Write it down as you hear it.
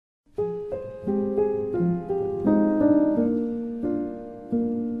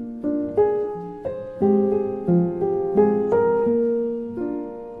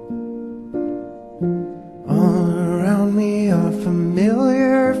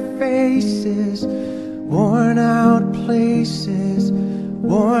faces, worn out places,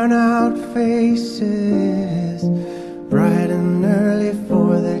 worn out faces, bright and early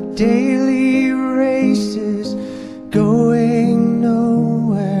for their daily races, going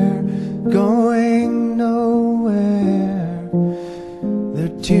nowhere, going nowhere.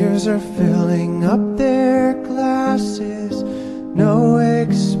 Their tears are filling up their glasses, no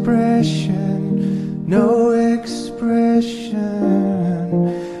expression, no expression.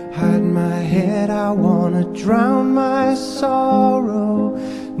 Hide my head, I wanna drown my sorrow.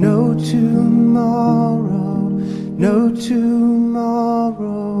 No tomorrow, no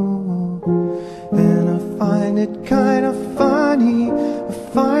tomorrow. And I find it kinda funny, I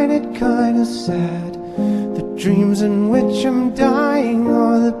find it kinda sad. The dreams in which I'm dying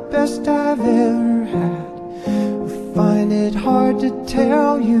are the best I've ever had. I find it hard to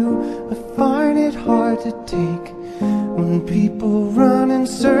tell you, I find it hard to take. When people run in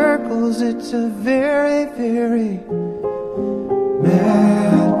circles, it's a very, very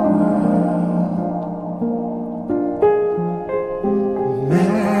mad world.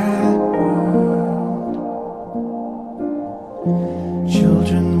 Mad world.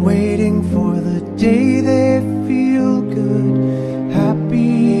 Children waiting for the day they feel good.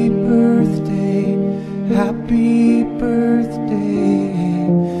 Happy birthday, happy birthday.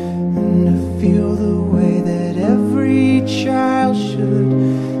 And to feel the way that every child should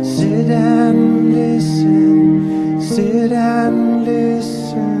sit and listen, sit and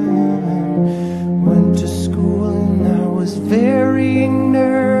listen. Went to school and I was very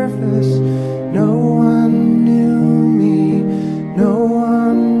nervous. No one knew me, no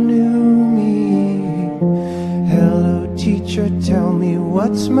one knew me. Hello teacher, tell me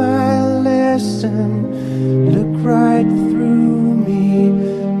what's my lesson. Look right through me,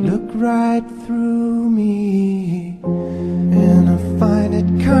 look right through me. And I find it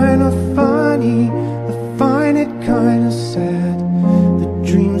kinda funny, I find it kinda sad. The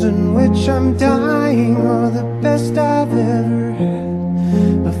dreams in which I'm dying are the best I've ever had.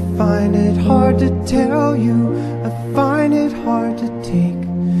 I find it hard to tell you, I find it hard to take.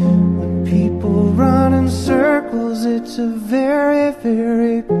 When people run in circles, it's a very,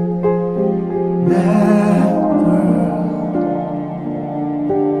 very